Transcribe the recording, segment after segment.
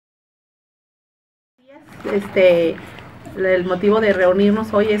El motivo de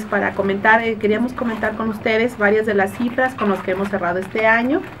reunirnos hoy es para comentar, queríamos comentar con ustedes varias de las cifras con las que hemos cerrado este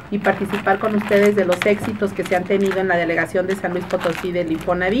año y participar con ustedes de los éxitos que se han tenido en la delegación de San Luis Potosí del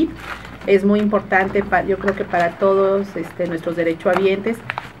Infonavit. Es muy importante, yo creo que para todos nuestros derechohabientes,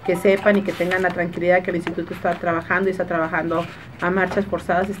 que sepan y que tengan la tranquilidad que el instituto está trabajando y está trabajando a marchas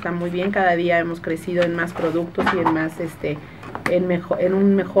forzadas, está muy bien. Cada día hemos crecido en más productos y en más en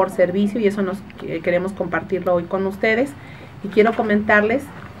un mejor servicio, y eso queremos compartirlo hoy con ustedes. Y quiero comentarles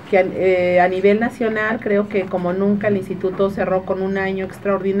que a nivel nacional creo que como nunca el instituto cerró con un año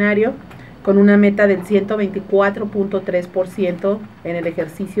extraordinario, con una meta del 124.3% en el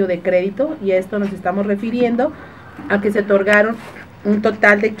ejercicio de crédito, y a esto nos estamos refiriendo a que se otorgaron un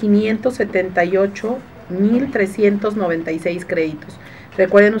total de 578.396 créditos.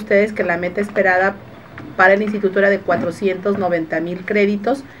 Recuerden ustedes que la meta esperada para el instituto era de 490.000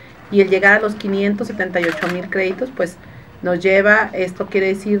 créditos, y el llegar a los 578.000 créditos pues nos lleva, esto quiere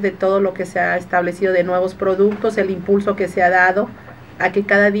decir, de todo lo que se ha establecido de nuevos productos, el impulso que se ha dado a que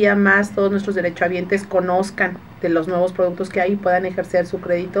cada día más todos nuestros derechohabientes conozcan de los nuevos productos que hay y puedan ejercer su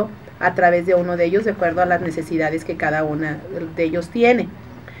crédito a través de uno de ellos, de acuerdo a las necesidades que cada uno de ellos tiene.